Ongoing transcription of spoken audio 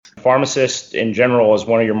Pharmacist in general is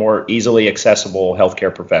one of your more easily accessible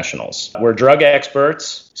healthcare professionals. We're drug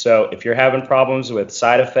experts, so if you're having problems with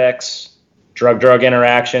side effects, drug-drug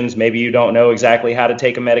interactions, maybe you don't know exactly how to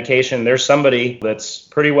take a medication, there's somebody that's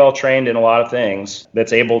pretty well trained in a lot of things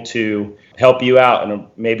that's able to help you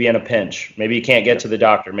out maybe in a pinch. Maybe you can't get to the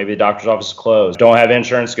doctor. Maybe the doctor's office is closed. Don't have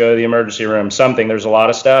insurance, go to the emergency room, something. There's a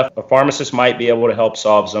lot of stuff. A pharmacist might be able to help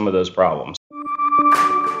solve some of those problems.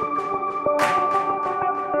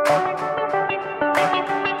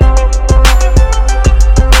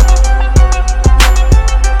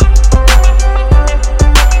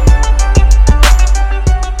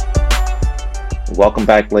 Welcome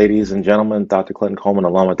back, ladies and gentlemen. Dr. Clinton Coleman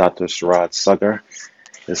along with Dr. Siraj Suggar.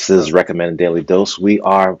 This is Recommended Daily Dose. We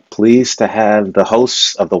are pleased to have the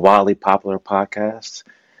hosts of the wildly popular podcast,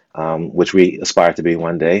 which we aspire to be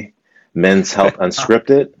one day, Men's Health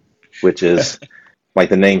Unscripted, which is, like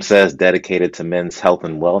the name says, dedicated to men's health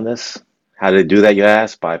and wellness. How do they do that, you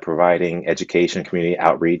ask? By providing education, community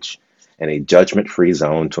outreach, and a judgment-free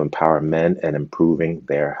zone to empower men and improving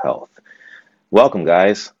their health. Welcome,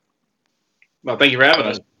 guys. Well, thank you for having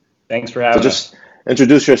us. Thanks for having us. Just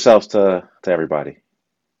introduce yourselves to everybody.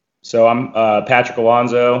 So I'm Patrick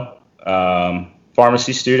Alonzo,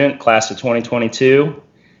 pharmacy student, class of 2022,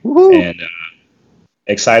 Woo-hoo. And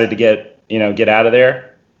excited to get out of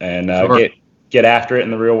there and sure. get after it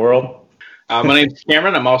in the real world. My name's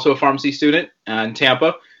Cameron. I'm also a pharmacy student in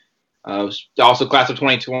Tampa. Also class of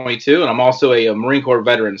 2022, and I'm also a Marine Corps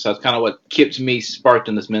veteran. So that's kind of what keeps me sparked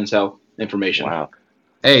in this men's health information. Wow.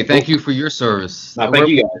 Hey, thank you for your service. Thank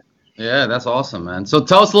you, guys. Yeah, that's awesome, man. So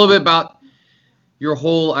tell us a little bit about your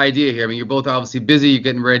whole idea here. I mean, you're both obviously busy. You're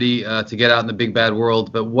getting ready to get out in the big bad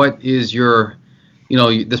world. But what is your,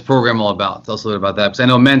 this program all about? Tell us a little bit about that. Because I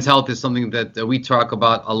know men's health is something that we talk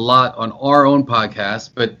about a lot on our own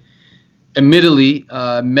podcast. But admittedly,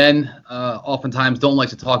 men oftentimes don't like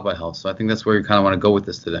to talk about health. So I think that's where you kind of want to go with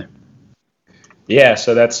this today. Yeah,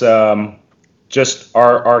 so that's just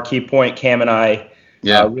our key point. Cam and I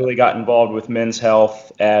really got involved with men's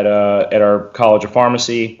health at our College of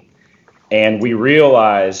Pharmacy, and we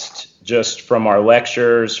realized just from our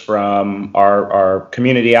lectures, from our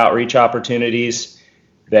community outreach opportunities,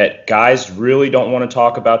 that guys really don't want to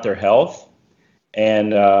talk about their health,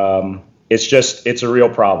 and it's a real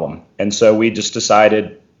problem. And so we just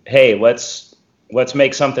decided, hey, let's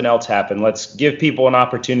make something else happen. Let's give people an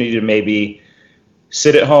opportunity to maybe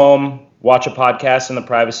sit at home, watch a podcast in the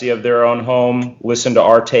privacy of their own home, listen to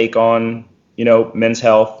our take on, men's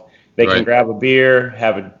health. They can grab a beer,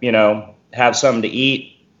 have something to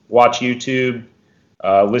eat, watch YouTube,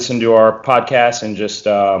 listen to our podcast, and just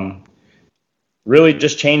really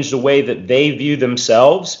just change the way that they view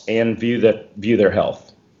themselves and view their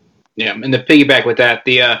health. Yeah, and to piggyback with that,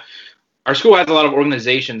 our school has a lot of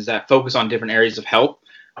organizations that focus on different areas of health.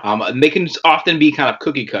 And they can often be kind of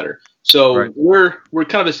cookie cutter. So we're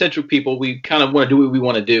kind of essential people. We kind of want to do what we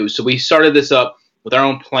want to do. So we started this up with our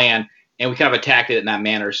own plan, and we kind of attacked it in that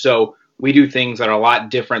manner. So we do things that are a lot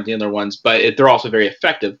different than the other ones, but they're also very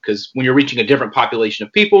effective because when you're reaching a different population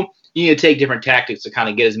of people, you need to take different tactics to kind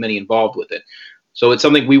of get as many involved with it. So it's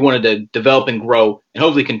something we wanted to develop and grow and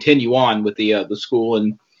hopefully continue on with the school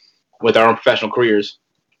and with our own professional careers.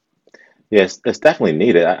 Yes, it's definitely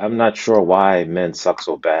needed. I'm not sure why men suck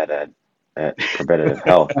so bad at preventative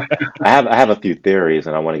health. I have a few theories,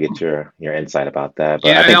 and I want to get your insight about that.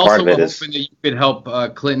 But I think part of it is hoping that you could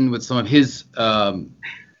help Clinton with some of his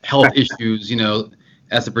health issues,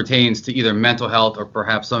 as it pertains to either mental health or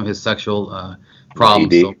perhaps some of his sexual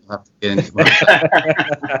problems. So we'll have to get into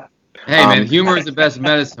it. Hey, man, humor is the best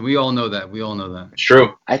medicine. We all know that. It's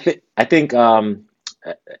true. I think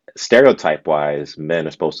stereotype-wise, men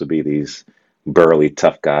are supposed to be these burly,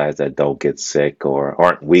 tough guys that don't get sick or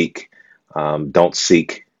aren't weak. Don't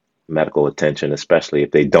seek medical attention, especially if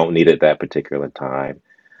they don't need it that particular time.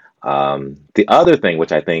 The other thing,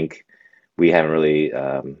 which I think we haven't really,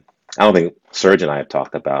 I don't think Serge and I have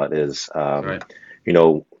talked about is,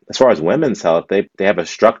 as far as women's health, they have a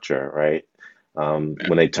structure, right?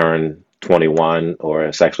 When they turn 21 or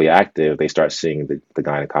are sexually active, they start seeing the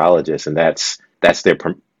gynecologist, and that's their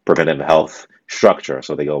preventive health structure.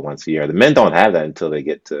 So they go once a year. The men don't have that until they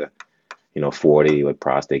get to 40 with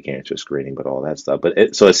prostate cancer screening, but all that stuff. But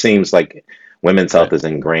it seems like women's health is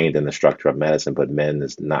ingrained in the structure of medicine, but men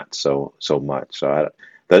is not so much. So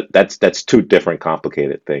that's two different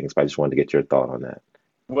complicated things, but I just wanted to get your thought on that.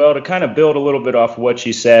 Well, to kind of build a little bit off what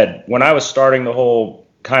you said, when I was starting the whole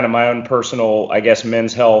kind of my own personal, I guess,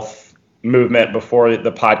 men's health movement before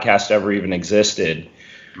the podcast ever even existed,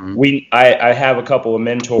 I have a couple of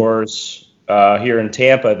mentors here in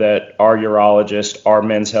Tampa that are urologists, are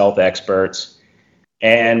men's health experts.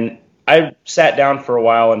 And I sat down for a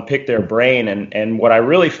while and picked their brain. And what I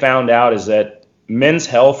really found out is that men's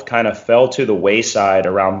health kind of fell to the wayside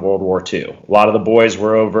around World War II. A lot of the boys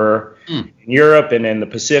were over in Europe and in the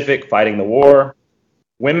Pacific fighting the war.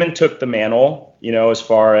 Women took the mantle, as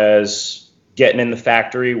far as getting in the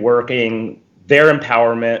factory, working. Their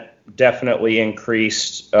empowerment definitely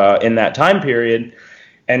increased in that time period.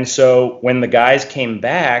 And so when the guys came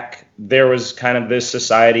back, there was kind of this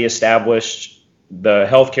society established. The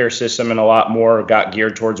healthcare system and a lot more got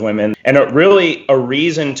geared towards women, and really a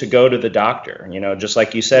reason to go to the doctor. Just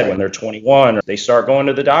like you said, when they're 21, they start going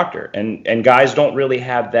to the doctor, and guys don't really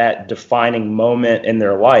have that defining moment in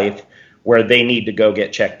their life where they need to go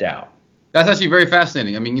get checked out. That's actually very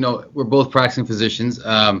fascinating. I mean, we're both practicing physicians.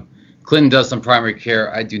 Clinton does some primary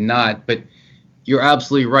care. I do not, but you're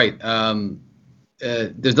absolutely right. There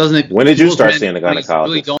doesn't. When did you start seeing a gynecologist?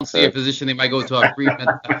 Really don't see a physician. They might go to a free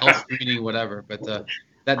mental health screening, whatever. But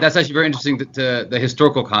that's actually very interesting to the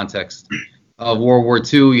historical context of World War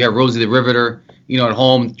II. You have Rosie the Riveter, at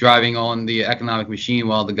home driving on the economic machine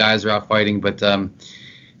while the guys are out fighting. But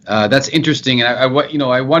that's interesting, and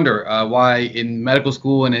I wonder why in medical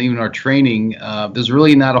school and even our training, there's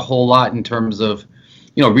really not a whole lot in terms of,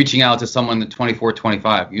 reaching out to someone at 24,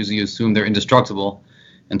 25. Usually, you assume they're indestructible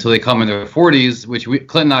until they come in their 40s, which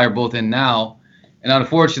Clint and I are both in now. And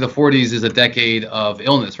unfortunately, the 40s is a decade of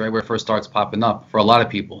illness, right, where it first starts popping up for a lot of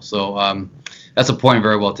people. So that's a point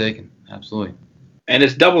very well taken. Absolutely. And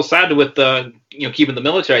it's double-sided with the, keeping the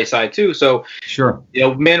military side, too. So, sure,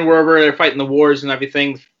 men were over there fighting the wars and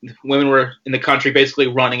everything. Women were in the country basically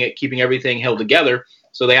running it, keeping everything held together.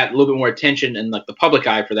 So they had a little bit more attention and, the public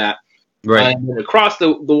eye for that. Right. And across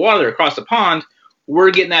the water, across the pond,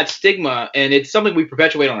 we're getting that stigma, and it's something we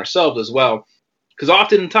perpetuate on ourselves as well. Because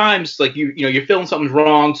oftentimes, you're feeling something's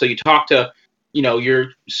wrong, so you talk to,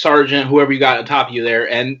 your sergeant, whoever you got on top of you there,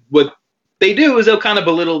 and what they do is they'll kind of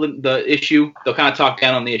belittle the issue. They'll kind of talk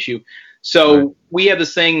down on the issue. So we have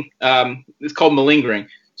this thing, it's called malingering.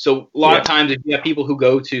 So a lot of times, if you have people who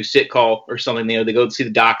go to sit call or something, they go to see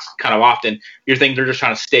the docs kind of often, you're thinking they're just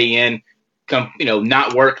trying to stay in,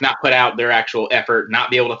 not work, not put out their actual effort, not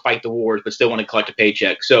be able to fight the wars, but still want to collect a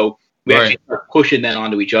paycheck. So we actually start pushing that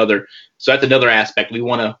onto each other. So that's another aspect we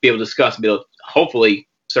want to be able to discuss and be able to hopefully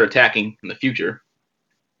start attacking in the future.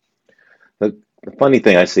 The funny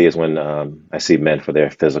thing I see is when I see men for their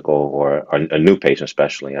physical or a new patient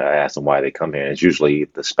especially, I ask them why they come here. And it's usually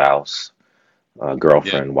the spouse,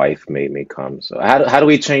 girlfriend, wife may come. So how do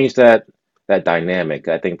we change that dynamic?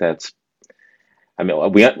 I think that's,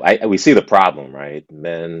 we see the problem, right?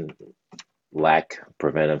 Men lack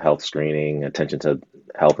preventive health screening, attention to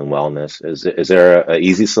health and wellness. Is there an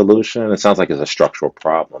easy solution? It sounds like it's a structural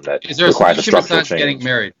problem that requires a structural change. Getting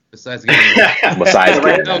married? Besides getting married. One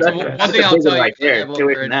thing I'll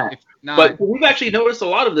tell you, but we've actually noticed a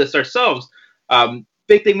lot of this ourselves.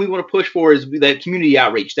 Big thing we want to push for is that community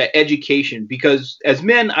outreach, that education, because as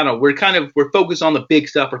men, I don't know, we're focused on the big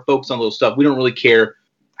stuff, we're focused on little stuff. We don't really care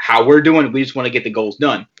how we're doing it. We just want to get the goals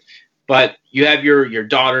done. But you have your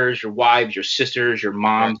daughters, your wives, your sisters, your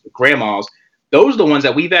moms, your grandmas. Those are the ones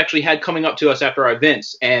that we've actually had coming up to us after our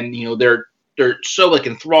events, and they're so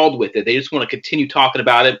enthralled with it. They just want to continue talking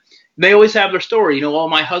about it. They always have their story.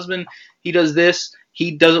 My husband, he does this.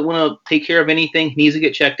 He doesn't want to take care of anything. He needs to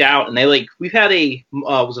get checked out. And we've had I think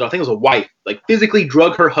it was a wife, physically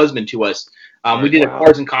drug her husband to us. We did a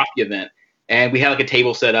cards and coffee event, and we had a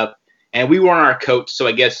table set up. And we wore our coats, so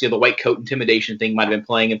I guess the white coat intimidation thing might have been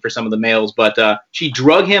playing in for some of the males. But she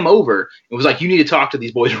drug him over and was like, "You need to talk to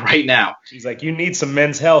these boys right now." She's like, "You need some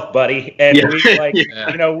men's health, buddy." And it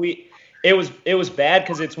was bad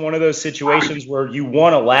because it's one of those situations where you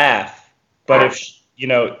want to laugh, but if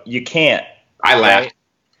you can't. I laughed, right?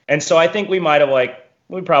 And so I think we might have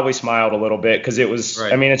we probably smiled a little bit because it was.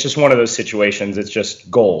 Right. I mean, it's just one of those situations. It's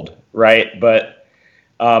just gold, right? But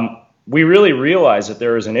we really realized that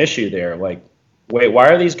there was an issue there. Wait, why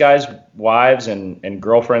are these guys' wives and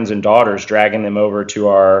girlfriends and daughters dragging them over to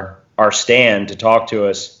our stand to talk to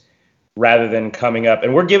us rather than coming up?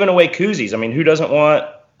 And we're giving away koozies. I mean, who doesn't want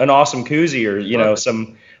an awesome koozie or,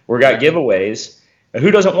 we got giveaways.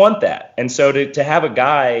 Who doesn't want that? And so to have a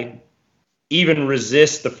guy even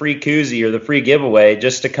resist the free koozie or the free giveaway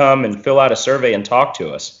just to come and fill out a survey and talk to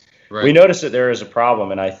us, we noticed that there is a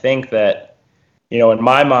problem. And I think that, in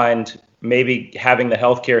my mind, maybe having the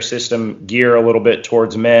healthcare system gear a little bit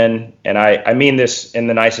towards men, and I mean this in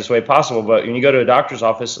the nicest way possible, but when you go to a doctor's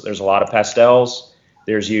office, there's a lot of pastels.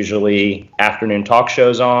 There's usually afternoon talk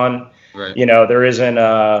shows on. Right. There isn't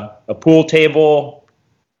a pool table.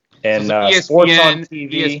 and ESPN, sports on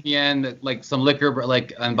TV. ESPN, like some liquor, but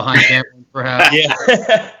like behind camera, perhaps. Yeah.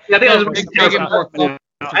 Yeah, I think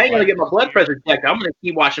I ain't gonna get my blood pressure checked. I'm gonna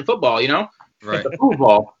keep watching football. Right. The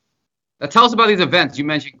football. Now, tell us about these events. You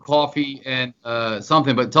mentioned coffee and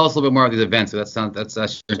something, but tell us a little bit more about these events. So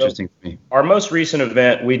that's interesting to me. Our most recent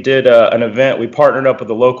event, we did an event. We partnered up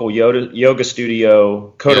with a local yoga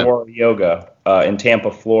studio, Kodawara Yoga, in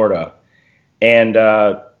Tampa, Florida, and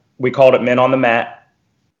we called it Men on the Mat.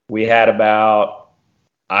 We had about,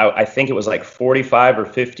 I think it was like 45 or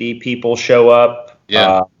 50 people show up.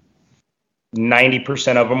 Yeah.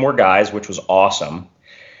 90% of them were guys, which was awesome.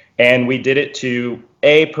 And we did it to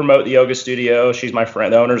promote the yoga studio. She's my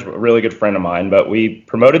friend. The owner's a really good friend of mine. But we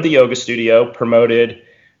promoted the yoga studio, promoted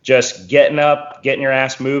just getting up, getting your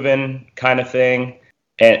ass moving kind of thing.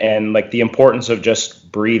 And like the importance of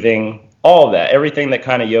just breathing, all of that, everything that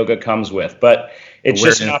kind of yoga comes with. But it's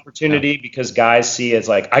just an opportunity because guys see it's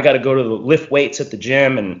like, I got to go to lift weights at the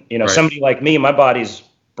gym. And, somebody like me, my body's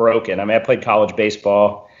broken. I mean, I played college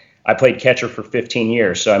baseball. I played catcher for 15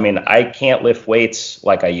 years. So, I mean, I can't lift weights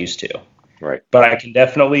like I used to. Right. But I can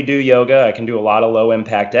definitely do yoga. I can do a lot of low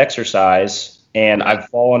impact exercise. And I've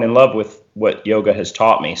fallen in love with what yoga has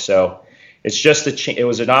taught me. So it's just it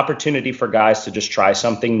was an opportunity for guys to just try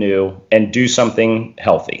something new and do something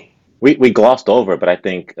healthy. We glossed over, but I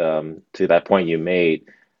think to that point you made,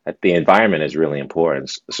 that the environment is really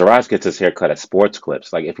important. Siraj gets his haircut at Sports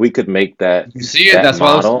Clips. Like if we could make that, you see it, that's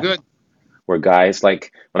why it's good. Where guys,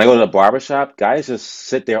 like when I go to the barbershop, guys just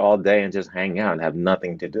sit there all day and just hang out and have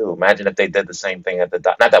nothing to do. Imagine if they did the same thing at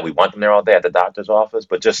not that we want them there all day at the doctor's office,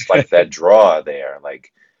 but just like that draw there,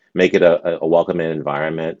 like make it a welcoming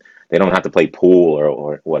environment. They don't have to play pool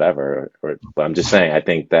or whatever. But I'm just saying, I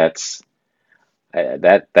think that's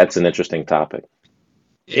an interesting topic.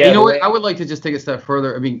 Yeah, you know what? I would like to just take a step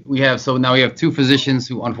further. I mean, now we have two physicians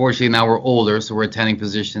who unfortunately now we're older, so we're attending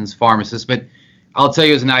physicians, pharmacists, but I'll tell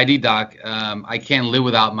you as an ID doc, I can't live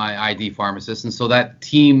without my ID pharmacist. And so that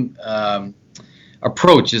team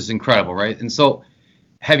approach is incredible, right? And so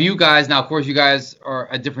have you guys, now of course you guys are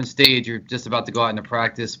at a different stage, you're just about to go out into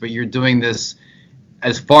practice, but you're doing this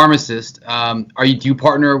as pharmacists. Do you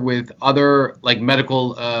partner with other like medical,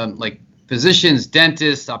 like physicians,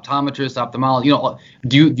 dentists, optometrists, ophthalmologists?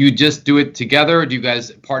 Do you just do it together? Do you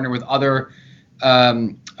guys partner with other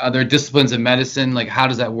disciplines of medicine? Like, how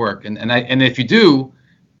does that work? And if you do,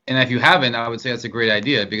 and if you haven't, I would say that's a great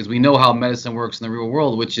idea because we know how medicine works in the real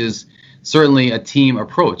world, which is certainly a team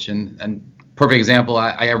approach. And perfect example,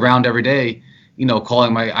 I round every day,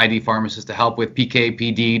 calling my ID pharmacist to help with PK,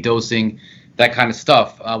 PD, dosing, that kind of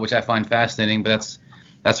stuff, which I find fascinating. But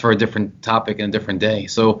that's for a different topic and a different day.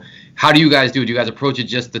 So, how do you guys do? Do you guys approach it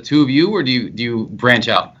just the two of you, or do you branch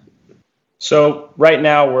out? So right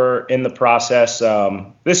now we're in the process.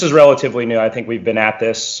 This is relatively new. I think we've been at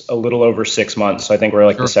this a little over 6 months. So I think we're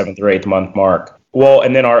like the 7th or 8th month mark. Well,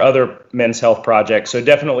 and then our other men's health project. So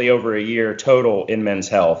definitely over a year total in men's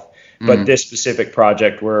health. But this specific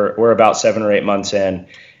project, we're about 7 or 8 months in.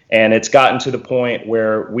 And it's gotten to the point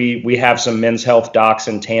where we have some men's health docs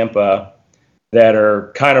in Tampa that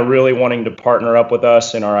are kind of really wanting to partner up with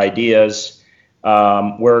us in our ideas.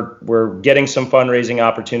 We're getting some fundraising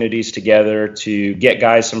opportunities together to get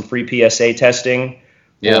guys some free PSA testing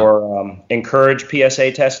or encourage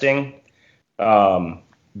PSA testing. So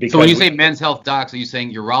when you say men's health docs, are you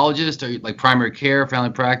saying urologist or like primary care,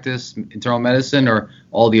 family practice, internal medicine, or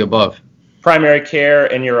all the above? Primary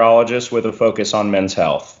care and urologist with a focus on men's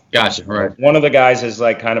health. Gotcha. Right. One of the guys is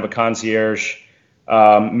like kind of a concierge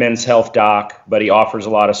men's health doc, but he offers a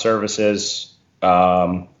lot of services.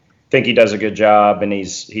 Think he does a good job, and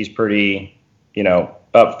he's pretty,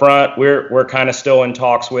 upfront. We're kind of still in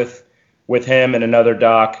talks with him and another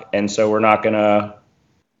doc, and so we're not gonna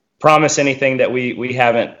promise anything that we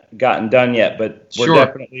haven't gotten done yet. But we're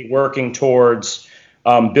definitely working towards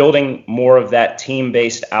building more of that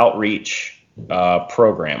team-based outreach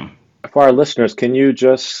program. For our listeners, can you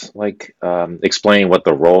just explain what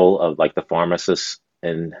the role of like the pharmacist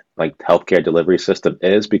in like healthcare delivery system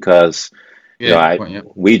is? Because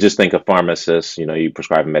we just think of pharmacists, you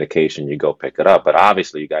prescribe a medication, you go pick it up. But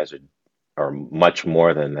obviously you guys are much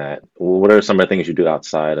more than that. What are some of the things you do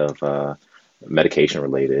outside of medication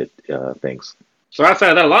related things? So outside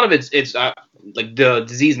of that, a lot of it's like the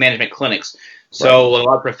disease management clinics. So a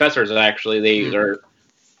lot of professors they're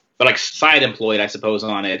like side employed, I suppose,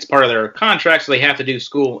 on it. It's part of their contract, so they have to do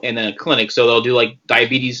school and then a clinic. So they'll do like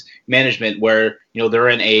diabetes management where, they're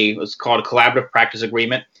in what's called a collaborative practice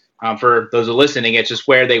agreement. For those who are listening, it's just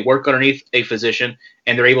where they work underneath a physician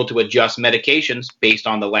and they're able to adjust medications based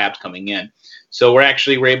on the labs coming in. So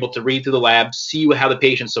we're able to read through the lab, see how the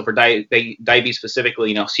patients, so for diabetes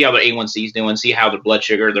specifically, see how their A1C is doing, see how their blood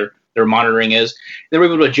sugar, their monitoring is. Then we're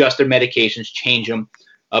able to adjust their medications, change them.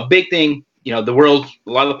 A big thing, a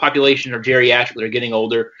lot of the population are geriatric, they're getting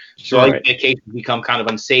older. So all these medications become kind of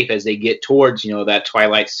unsafe as they get towards, that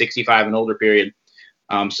twilight 65 and older period.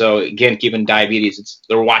 So again, keeping diabetes,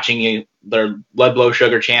 they're watching their blood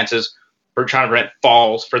sugar chances. We're trying to prevent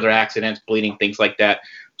falls, further accidents, bleeding, things like that.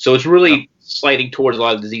 So it's really sliding towards a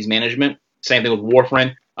lot of disease management. Same thing with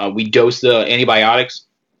warfarin. We dose the antibiotics.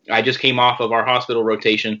 I just came off of our hospital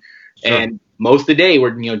rotation, and most of the day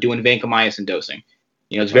we're doing vancomycin dosing.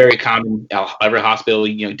 It's very common. Every hospital,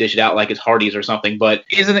 dish it out like it's Hardee's or something. But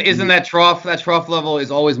isn't that trough level is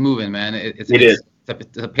always moving, man? It is.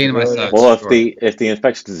 It's a pain in my side. Well, if the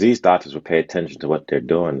infectious disease doctors would pay attention to what they're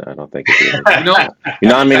doing, I don't think it'd be. You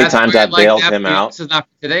know how many times I've bailed him out. This is not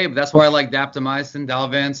for today, but that's why I like daptomycin,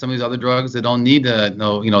 Dalvan, some of these other drugs that don't need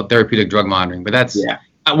therapeutic drug monitoring. But that's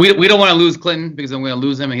we don't want to lose Clinton because I'm going to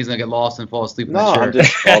lose him and he's going to get lost and fall asleep in the chair. I'm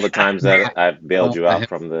just all the times that I've bailed you out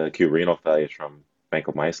from the acute renal failures from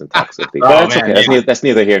vancomycin toxicity. But that's okay. That's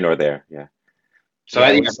neither here nor there. Yeah. So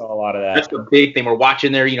I saw a lot of that. That's the big thing. We're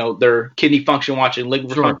watching their kidney function, watching liver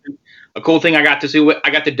function. A cool thing I got to see, I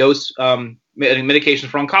got to dose medications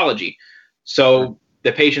for oncology. So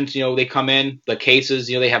the patients, they come in, the cases,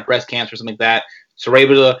 they have breast cancer or something like that. So we're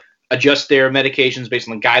able to adjust their medications based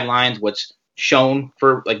on the guidelines, what's shown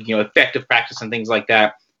for effective practice and things like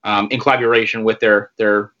that, in collaboration with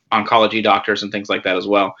their oncology doctors and things like that as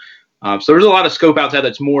well. So there's a lot of scope outside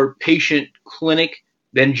that's more patient clinic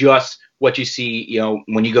than just what you see,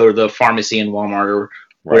 when you go to the pharmacy in Walmart or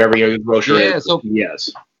wherever your grocery is. So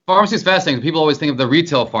pharmacy is fascinating. People always think of the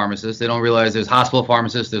retail pharmacist. They don't realize there's hospital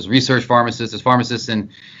pharmacists, there's research pharmacists, there's pharmacists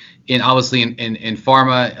in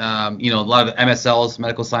pharma. A lot of MSLs,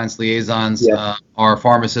 medical science liaisons, are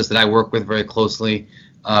pharmacists that I work with very closely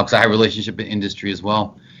because I have a relationship in industry as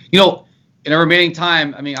well. In our remaining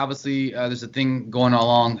time, obviously, there's a thing going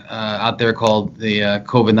along out there called the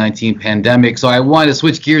COVID-19 pandemic. So I wanted to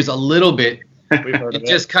switch gears a little bit and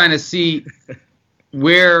just kind of see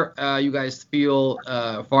where you guys feel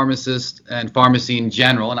pharmacists and pharmacy in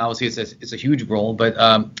general, and obviously it's a huge role, but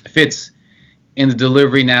fits in the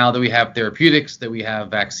delivery now that we have therapeutics, that we have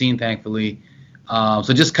vaccine, thankfully.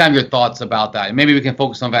 So just kind of your thoughts about that. And maybe we can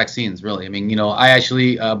focus on vaccines, really. I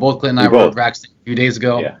actually, both Clint and I were vaccinated a few days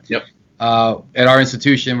ago. Yeah. Yep. At our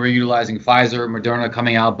institution, we're utilizing Pfizer, Moderna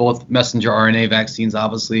coming out, both messenger RNA vaccines,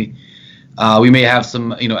 obviously. We may have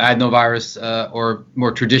some, adenovirus or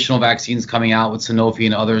more traditional vaccines coming out with Sanofi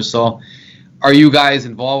and others. So are you guys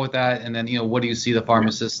involved with that? And then, what do you see the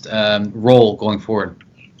pharmacist role going forward?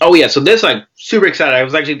 Oh, yeah. So this, I'm super excited. I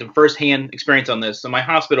was actually the first-hand experience on this. So my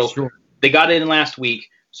hospital, they got in last week.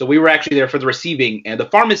 So we were actually there for the receiving, and the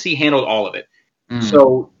pharmacy handled all of it.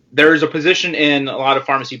 So there's a position in a lot of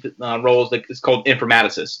pharmacy roles that is called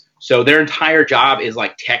informaticist. So their entire job is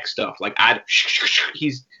like tech stuff. Like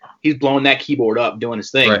he's blowing that keyboard up doing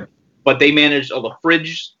his thing. Right. But they managed all the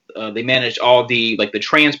fridge. They managed all the the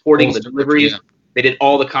transporting, the deliveries. Yeah. They did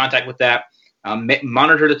all the contact with that.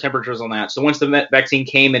 Monitor the temperatures on that. So once the vaccine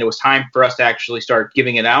came and it was time for us to actually start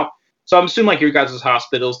giving it out. So I'm assuming like your guys'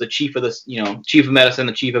 hospitals, the chief of chief of medicine,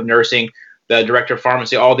 the chief of nursing, the director of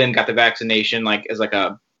pharmacy, all of them got the vaccination as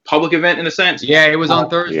a public event in a sense. Yeah, it was on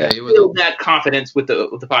Thursday. Yeah. It was build that confidence with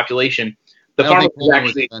the population. The pharmacists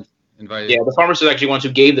actually invited. Yeah, the pharmacists are actually ones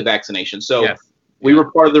who gave the vaccination. So we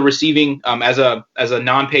were part of the receiving as a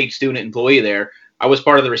non-paid student employee there. I was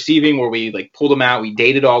part of the receiving where we pulled them out. We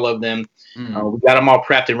dated all of them. We got them all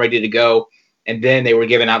prepped and ready to go. And then they were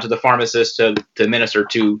given out to the pharmacist to administer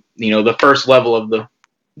to the first level of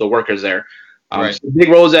the workers there. So the big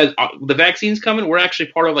role is that the vaccine's coming. We're actually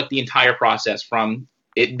part of the entire process from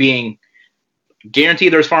it being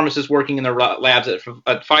guaranteed there's pharmacists working in their labs at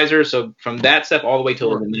Pfizer. So from that step all the way to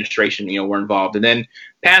the administration, we're involved. And then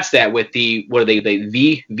past that with the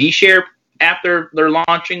V-Share app they're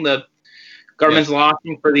launching, the government's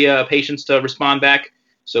launching for the patients to respond back.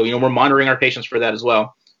 So, we're monitoring our patients for that as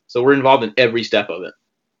well. So we're involved in every step of it.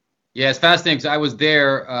 Yeah, it's fascinating because I was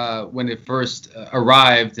there when it first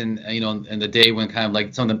arrived and the day when kind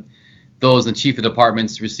of some of those in chief of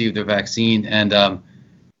departments received their vaccine. And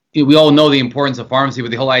we all know the importance of pharmacy,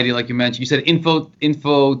 but the whole idea, like you mentioned, you said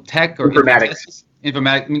infotech or informatics.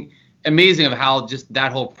 Informatics. Amazing of how just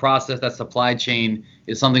that whole process, that supply chain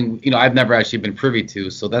is something, I've never actually been privy to.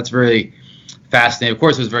 So that's very fascinating. Of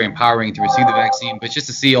course, it was very empowering to receive the vaccine, but just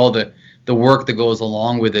to see all the work that goes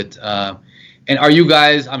along with it. And are you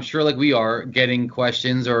guys, I'm sure like we are, getting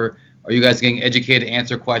questions or Are you guys getting educated to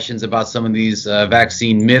answer questions about some of these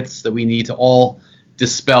vaccine myths that we need to all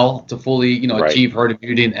dispel to fully, achieve herd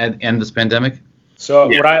immunity and end this pandemic? So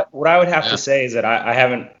what I would have to say is that I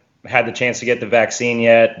haven't had the chance to get the vaccine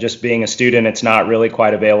yet. Just being a student, it's not really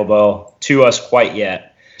quite available to us quite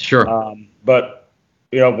yet. Sure. But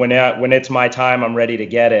when it's my time, I'm ready to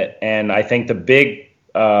get it. And I think the big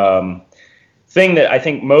thing that I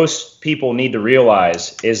think most people need to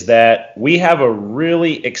realize is that we have a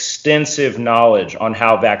really extensive knowledge on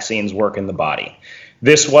how vaccines work in the body.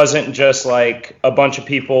 This wasn't just like a bunch of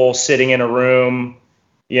people sitting in a room,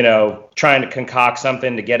 trying to concoct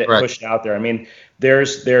something to get it pushed out there. I mean,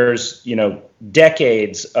 there's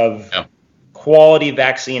decades of quality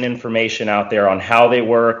vaccine information out there on how they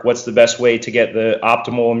work, what's the best way to get the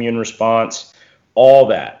optimal immune response, all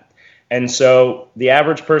that. And so the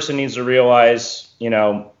average person needs to realize,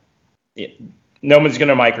 no one's going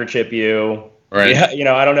to microchip you. Right.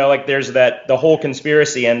 Yeah, I don't know, like there's the whole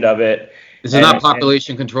conspiracy end of it. This is not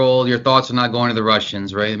population control. Your thoughts are not going to the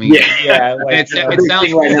Russians, right? I mean, like,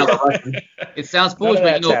 it sounds foolish,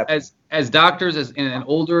 but as doctors, and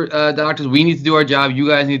older doctors, we need to do our job. You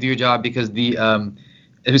guys need to do your job because as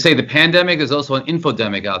we say, the pandemic is also an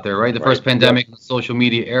infodemic out there, right? The first pandemic in the social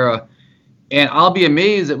media era, and I'll be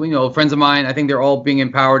amazed that friends of mine, I think they're all being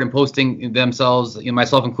empowered and posting themselves,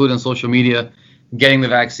 myself included, on social media, getting the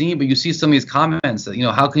vaccine. But you see some of these comments that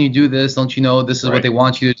how can you do this? Don't you know this is what they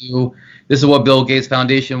want you to do? This is what Bill Gates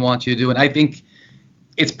Foundation wants you to do. And I think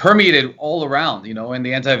it's permeated all around, and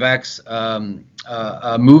the anti-vax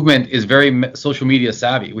movement is very social media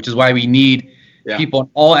savvy, which is why we need people in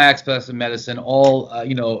all aspects of medicine, all,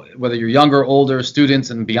 whether you're younger, older, students,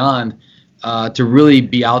 and beyond, to really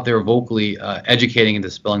be out there vocally educating and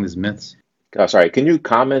dispelling these myths. Sorry, can you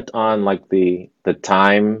comment on like the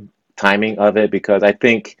timing of it? Because I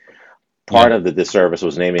think part of the disservice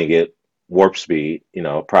was naming it Warp Speed,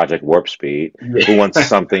 Project Warp Speed. Who wants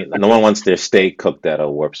something? No one wants their steak cooked at a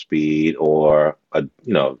warp speed, or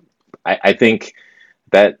I think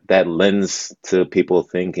that lends to people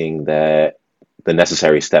thinking that the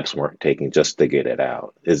necessary steps weren't taken just to get it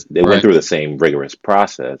out. They went through the same rigorous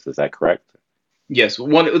process. Is that correct? Yes,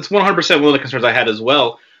 it's 100% one of the concerns I had as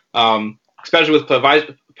well. Especially with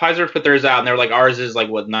Pfizer put theirs out, and they're like, ours is like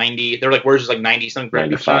what 90. They're like, ours is like 90-something.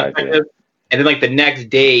 95. Yeah. And then like the next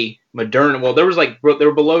day, Moderna, they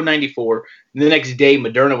were below 94. And the next day,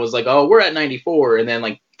 Moderna was like, oh, we're at 94. And then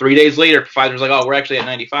like 3 days later, Pfizer was like, oh, we're actually at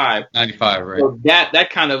 95. 95, right. So that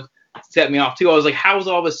kind of set me off too. I was like, how's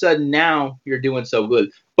all of a sudden now you're doing so good?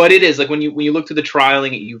 But it is like when you look to the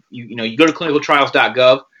trialing, you go to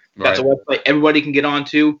clinicaltrials.gov. That's a website everybody can get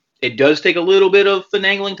onto. It does take a little bit of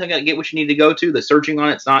finagling to get what you need to go to. The searching on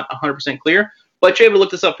it's not 100% clear, but you're able to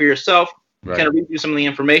look this up for yourself, kind of read through some of the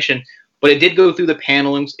information. But it did go through the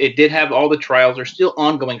panelings. It did have all the trials. There's still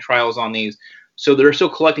ongoing trials on these. So they're still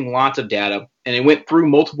collecting lots of data. And it went through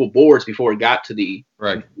multiple boards before it got to the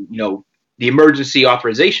emergency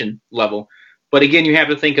authorization level. But again, you have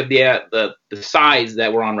to think of the size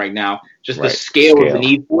that we're on right now. Just the scale of the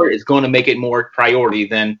need for it is going to make it more priority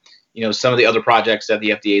than some of the other projects that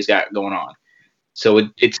the FDA's got going on. So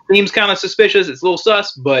it seems kind of suspicious. It's a little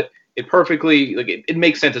sus, but it perfectly it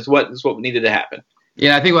makes sense. It's what needed to happen.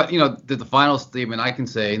 Yeah, I think the final statement I can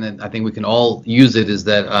say, and then I think we can all use it, is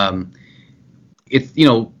that it's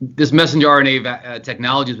this messenger RNA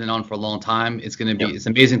technology has been on for a long time. It's going to be it's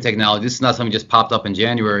amazing technology. This is not something just popped up in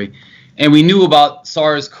January, and we knew about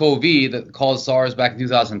SARS-CoV that caused SARS back in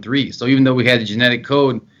 2003. So even though we had the genetic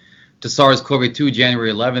code to SARS-CoV-2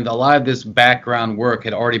 January 11th, a lot of this background work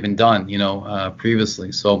had already been done,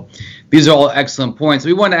 previously. So these are all excellent points.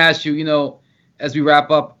 We want to ask you, as we wrap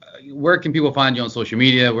up, where can people find you on social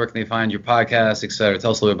media? Where can they find your podcast, et cetera?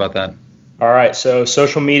 Tell us a little bit about that. All right. So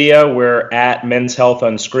social media, we're at Men's Health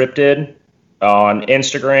Unscripted on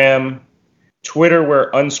Instagram. Twitter,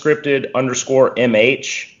 we're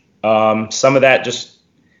unscripted_MH. Some of that just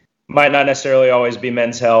might not necessarily always be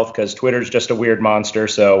Men's Health because Twitter's just a weird monster.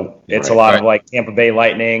 So it's a lot of like Tampa Bay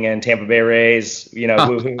Lightning and Tampa Bay Rays,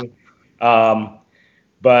 woohoo.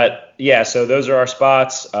 But yeah, so those are our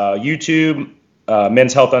spots. YouTube,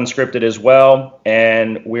 Men's Health Unscripted as well.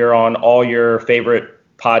 And we're on all your favorite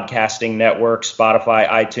podcasting networks, Spotify,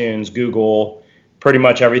 iTunes, Google, pretty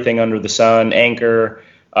much everything under the sun, Anchor,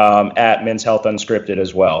 at Men's Health Unscripted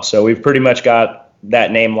as well. So we've pretty much got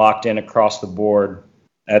that name locked in across the board.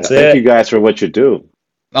 That's it. Thank you guys for what you do.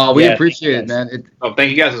 Oh, we appreciate it, man.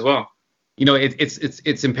 Thank you guys as well.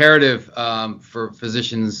 It's imperative for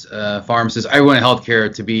physicians, pharmacists, everyone in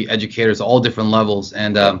healthcare to be educators at all different levels.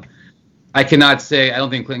 And I cannot say, I don't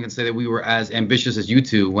think Clinton can say that we were as ambitious as you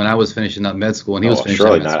two when I was finishing up med school and he was finishing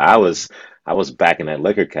surely up med not. school. I was back in that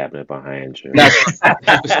liquor cabinet behind you. That's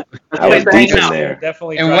I was deep in there.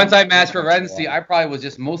 Definitely. And once I matched for residency, I probably was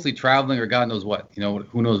just mostly traveling or God knows what. You know,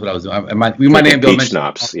 who knows what I was doing. We might have Peach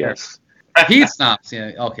schnapps, yes. Peach schnapps,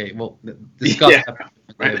 yeah. Okay, well, discuss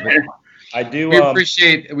that. I do. We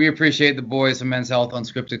appreciate the boys from Men's Health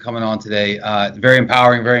Unscripted coming on today. Very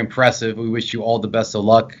empowering, very impressive. We wish you all the best of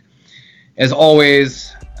luck. As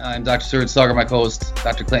always, I'm Dr. Serge Slugger, my co-host,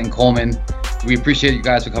 Dr. Clinton Coleman. We appreciate you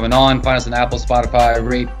guys for coming on. Find us on Apple, Spotify,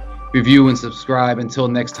 rate, review, and subscribe. Until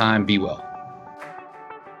next time, be well.